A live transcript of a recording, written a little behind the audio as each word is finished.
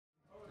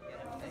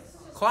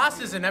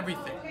Class isn't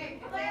everything.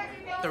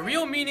 The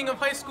real meaning of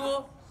high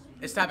school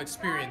is to have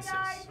experiences.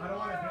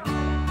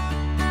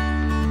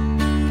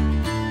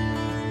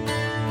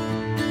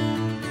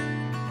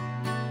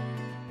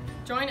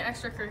 Join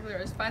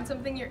extracurriculars, find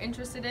something you're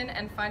interested in,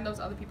 and find those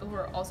other people who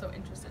are also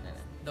interested in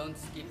it. Don't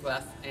skip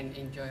class and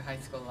enjoy high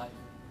school life.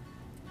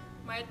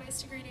 My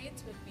advice to grade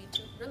 8s would be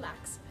to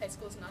relax. High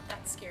school is not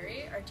that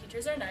scary, our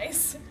teachers are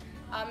nice,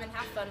 and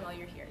have fun while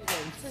you're here.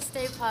 To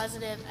stay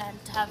positive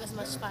and to have as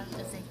much fun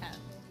as they can.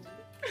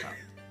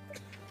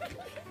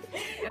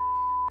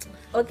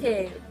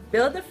 Okay,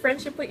 build a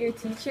friendship with your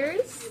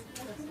teachers.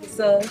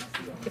 So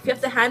if you have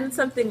to hand in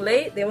something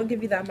late, they won't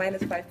give you that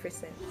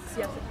 -5%.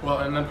 So Well,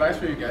 an advice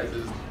for you guys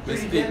is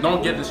basically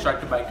don't get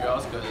distracted by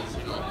girls because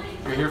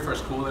you're here for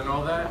school and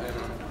all that. And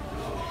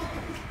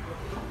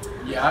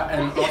yeah,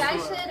 and You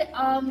guys also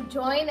should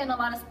join in a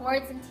lot of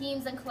sports and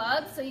teams and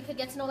clubs so you could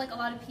get to know like a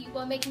lot of people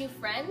and make new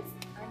friends.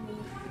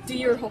 Do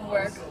your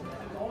homework.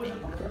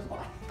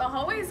 The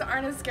hallways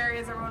aren't as scary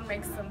as everyone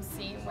makes them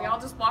seem. We all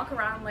just walk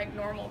around like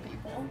normal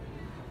people.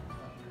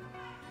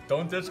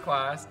 Don't ditch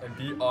class and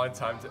be on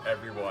time to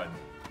everyone.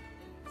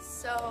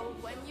 So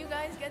when you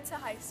guys get to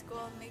high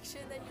school, make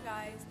sure that you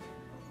guys...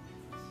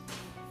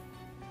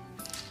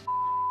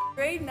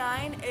 Grade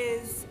 9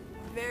 is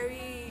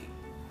very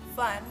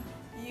fun.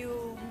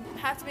 You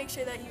have to make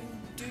sure that you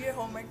do your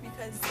homework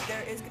because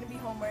there is going to be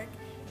homework.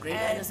 Grade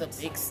 9 is a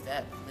big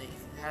step. Like,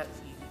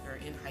 you're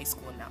in high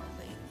school now.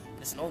 Like,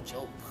 it's no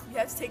joke. You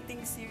have to take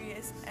things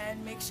serious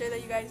and make sure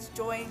that you guys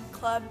join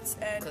clubs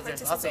and Because participate.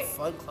 there's lots of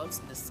fun clubs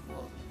in this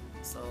school.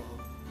 So.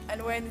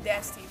 And we're in the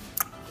dance team.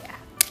 Yeah.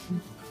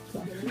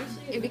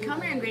 If you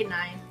come here in grade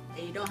 9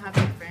 and you don't have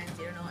any friends,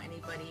 you don't know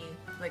anybody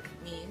like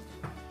me,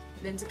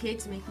 then it's okay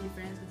to make new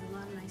friends. There's a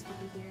lot of nice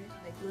people here,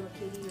 like little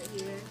Katie right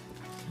here,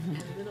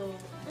 and little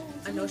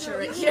Anosha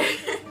right here.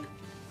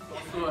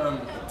 also,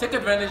 take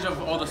advantage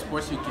of all the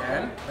sports you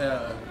can.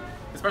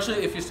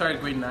 Especially if you start at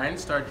grade 9,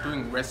 start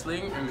doing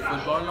wrestling and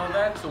football and all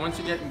that. So once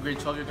you get in grade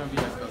 12, you're gonna be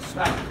like a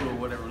super cool or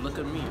whatever. Look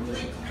at me.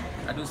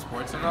 I do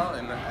sports and all,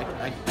 and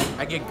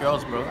I get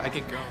girls, bro. I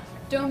get girls.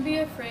 Don't be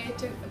afraid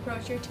to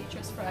approach your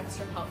teachers for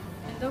extra help.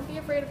 And don't be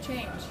afraid of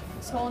change.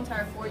 This whole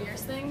entire 4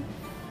 years thing,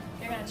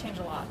 you're gonna change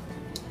a lot.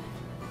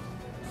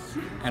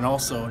 And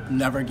also,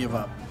 never give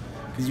up.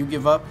 Because you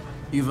give up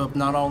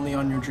not only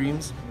on your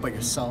dreams, but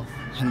yourself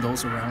and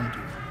those around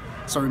you.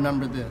 So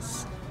remember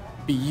this,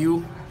 be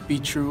you, be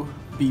true,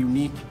 be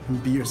unique,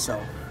 and be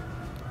yourself.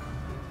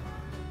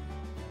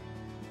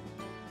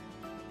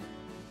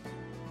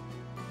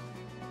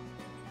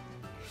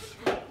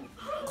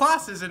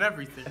 Class isn't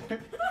everything.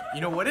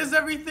 You know what is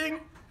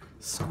everything?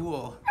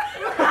 School.